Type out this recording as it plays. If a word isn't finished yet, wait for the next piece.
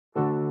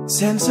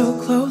Stand so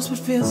close but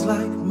feels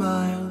like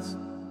miles,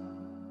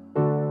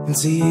 and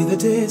see the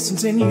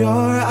distance in your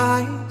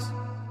eyes.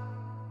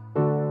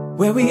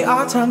 Where we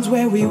are, times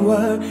where we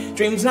were,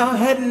 dreams now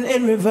heading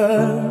in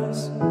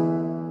reverse.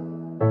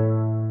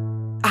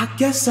 I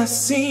guess I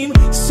seem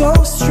so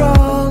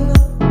strong,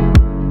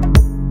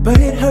 but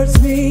it hurts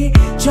me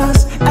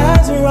just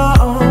as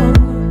wrong.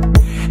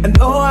 And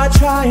though I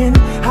try and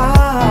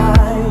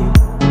hide,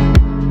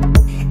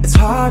 it's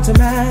hard to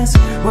mask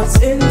what's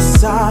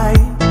inside.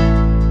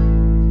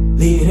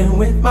 Leading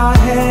with my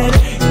head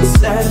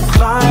instead of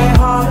my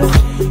heart,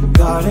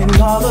 guarding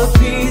all the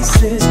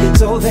pieces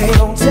so they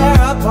don't tear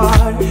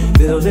apart.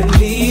 Building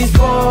these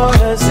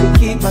borders to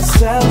keep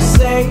myself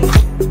safe.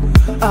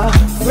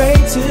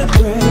 Afraid to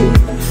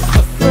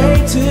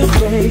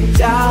break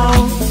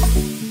down.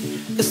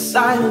 The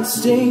silence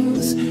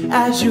stings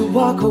as you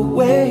walk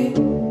away,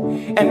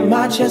 and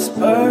my chest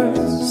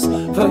burns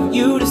for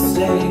you to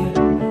say.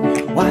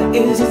 Why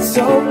is it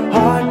so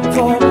hard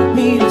for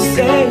me to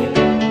say?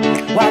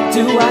 Why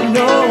do I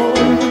know,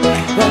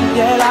 but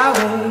yet I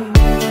wait?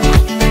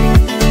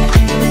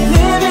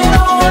 Living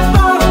on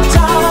borrowed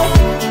time,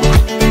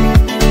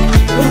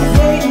 but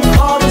waiting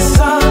for the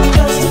sun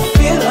just to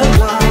feel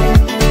alive.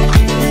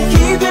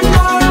 Keeping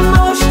our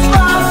emotions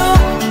tight.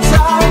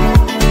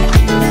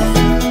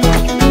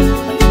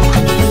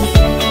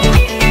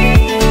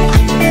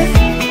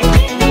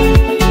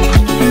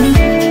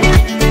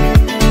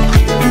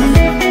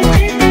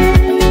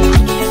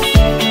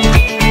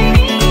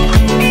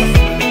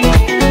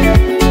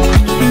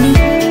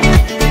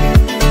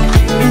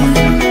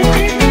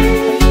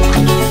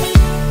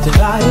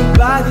 Divided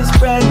by these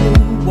brand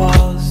new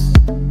walls,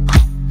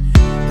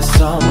 the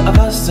sum of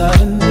us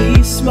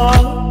suddenly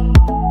small.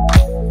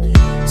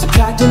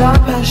 Subtracting our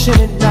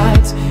passionate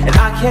nights, and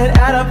I can't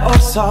add up or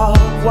solve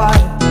why.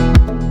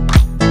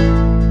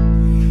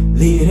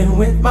 Leading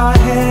with my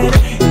head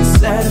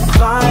instead of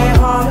my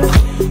heart,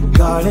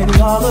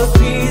 guarding all the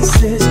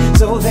pieces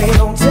so they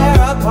don't tear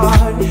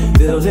apart.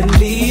 Building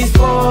these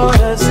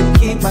borders to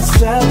keep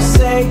myself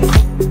safe.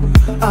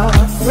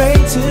 I'm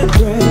afraid to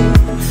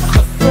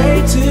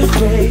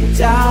break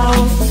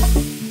down.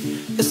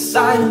 The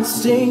silence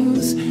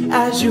stings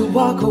as you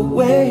walk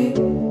away,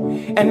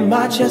 and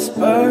my chest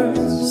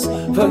burns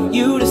for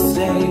you to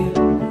say.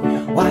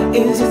 Why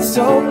is it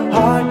so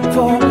hard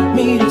for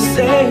me to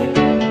say?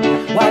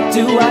 Why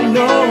do I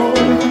know,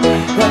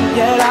 but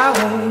yet I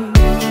wait?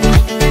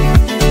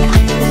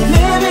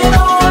 Living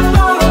on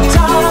borrowed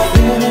time,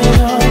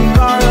 living on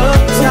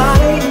borrowed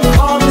time.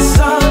 All the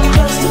sun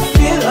just to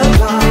feel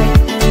alive.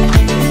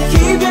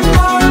 Keeping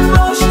our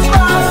emotions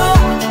tight.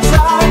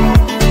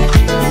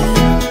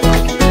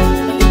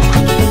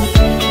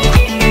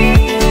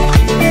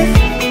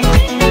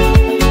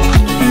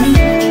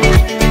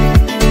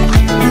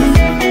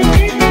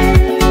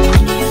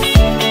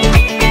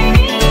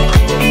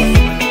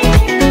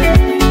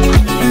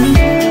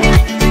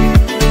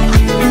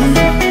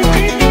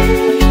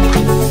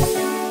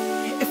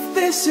 If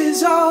this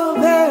is all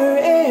there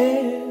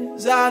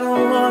is, I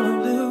don't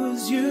wanna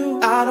lose you.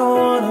 I don't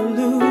wanna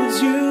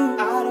lose you.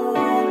 I don't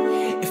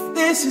wanna. If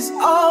this is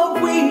all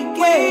we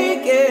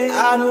get,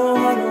 I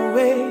don't wanna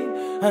wait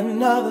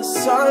another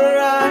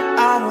sunrise.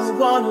 I don't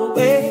wanna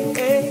wait.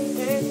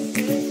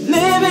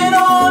 Living